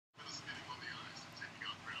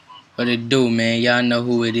What it do, man? Y'all know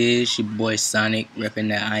who it is. Your boy Sonick, repping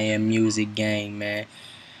that I Am Music gang, man.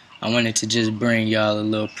 I wanted to just bring y'all a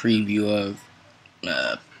little preview of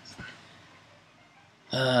my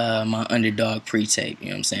UnderDawg Pretape. You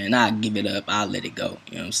know what I'm saying? I'll give it up. I'll let it go.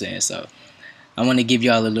 You know what I'm saying? So I want to give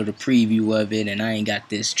y'all a little preview of it, and I ain't got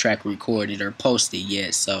this track recorded or posted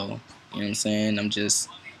yet. So you know what I'm saying? I'm just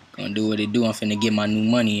gonna do what it do. I'm finna get my new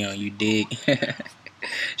money on. You dig?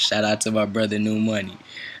 Shout out to my brother New Money.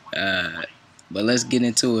 But let's get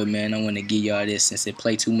into it, man. I want to give y'all this. Since it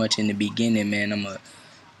played too much in the beginning, man,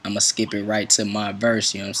 I'ma skip it right to my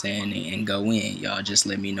verse, you know what I'm saying, and go in. Y'all just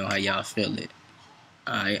let me know how y'all feel it.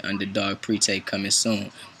 Alright, UnderDawg Pretape coming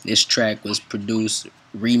soon. This track was produced,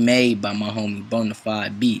 remade by my homie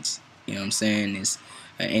Bonafide Beats. You know what I'm saying? It's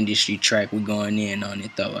an industry track. We're going in on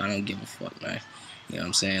it, though. I don't give a fuck, man. You know what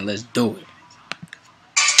I'm saying? Let's do it.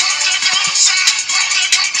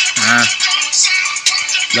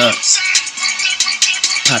 Look.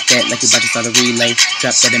 Pop that like you about to start a relay.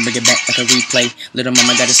 Drop that and bring it back like a replay. Little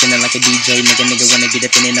mama got it singing like a DJ. Make a nigga wanna get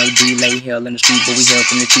up in it, no delay. Hell in the street, but we hell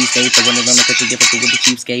from the cheesesteak. Throwing it on the cushion, get fucked with the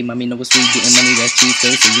cheapskate. Mommy know it's sweet, getting money, that's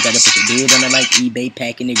cheesesteak. So you gotta put your bid on it like eBay,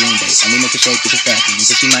 packing the green bay. Mommy make a shake, get it stacking.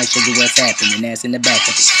 Cause she might show you what's happening. Ass in the back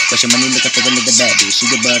of it. What's your money looking for another bad bitch? She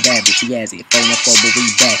above average, she has it. 414, but we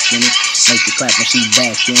back in it. Make it clap when she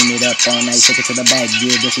back in it up all night. Shake it to the back,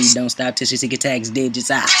 yeah, but she don't stop till she see your tags digits.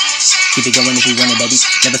 Keep it going if you want it, baby.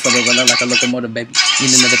 Never slow it roller like a locomotive, baby.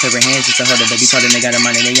 Need another pair of hands just to hold it, baby. Part of they got a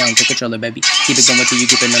mind and they young, take control it, baby. Keep it going till you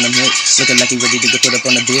keep it on them hips. Looking like you ready to get put up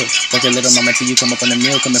on the bill. Work your little mama till you come up on the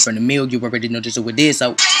meal. Coming from the meal, you already know just who it is,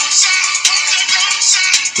 so.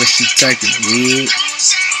 What she twerking with?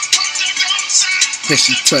 What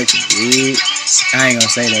she twerking with? I ain't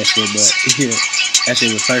gonna say that shit, but yeah, that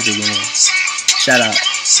shit was perfect, man. Shout out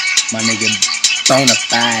my nigga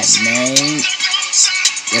Bonafide, man.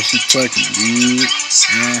 What she twerking with?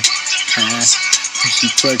 What she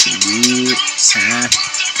twerking with?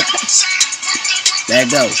 Let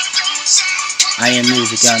go. I Am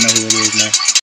Music, y'all know who it is, man.